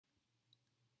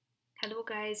Hello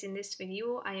guys, in this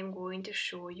video I am going to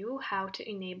show you how to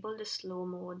enable the slow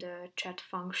mode chat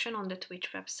function on the Twitch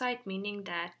website, meaning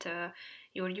that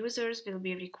your users will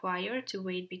be required to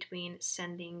wait between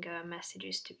sending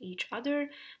messages to each other,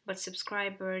 but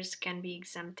subscribers can be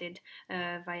exempted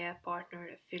via partner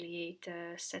affiliate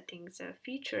settings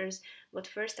features. But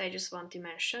first I just want to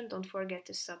mention, don't forget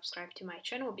to subscribe to my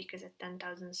channel, because at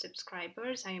 10,000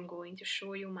 subscribers I am going to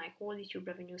show you my whole YouTube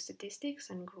revenue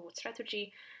statistics and growth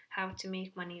strategy, how to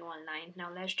make money online.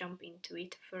 Now let's jump into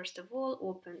it. First of all,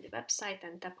 open the website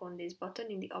and tap on this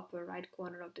button in the upper right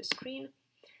corner of the screen.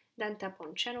 Then tap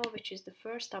on channel, which is the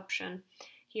first option.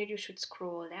 Here you should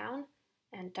scroll down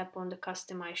and tap on the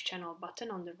customize channel button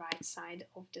on the right side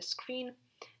of the screen.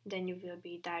 Then you will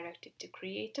be directed to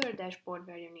creator dashboard,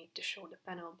 where you need to show the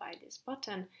panel by this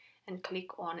button, and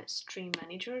click on stream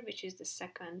manager, which is the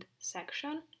second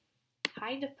section.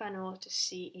 Hide the panel to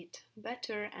see it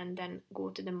better, and then go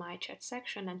to the My Chat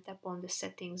section and tap on the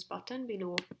settings button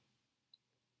below.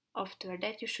 After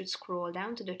that, you should scroll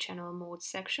down to the channel mode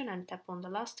section and tap on the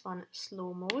last one,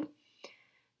 slow mode,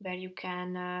 where you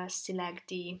can select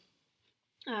the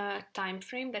time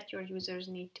frame that your users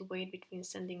need to wait between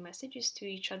sending messages to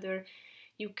each other.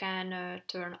 You can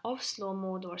turn off slow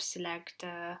mode or select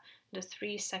the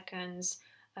 3 seconds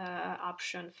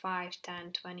option, 5,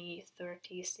 10, 20,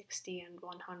 30, 60 and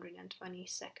 120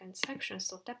 second section.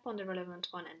 So tap on the relevant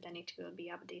one and then it will be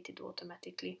updated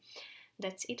automatically.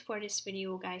 That's it for this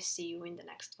video guys. See you in the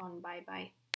next one. Bye bye.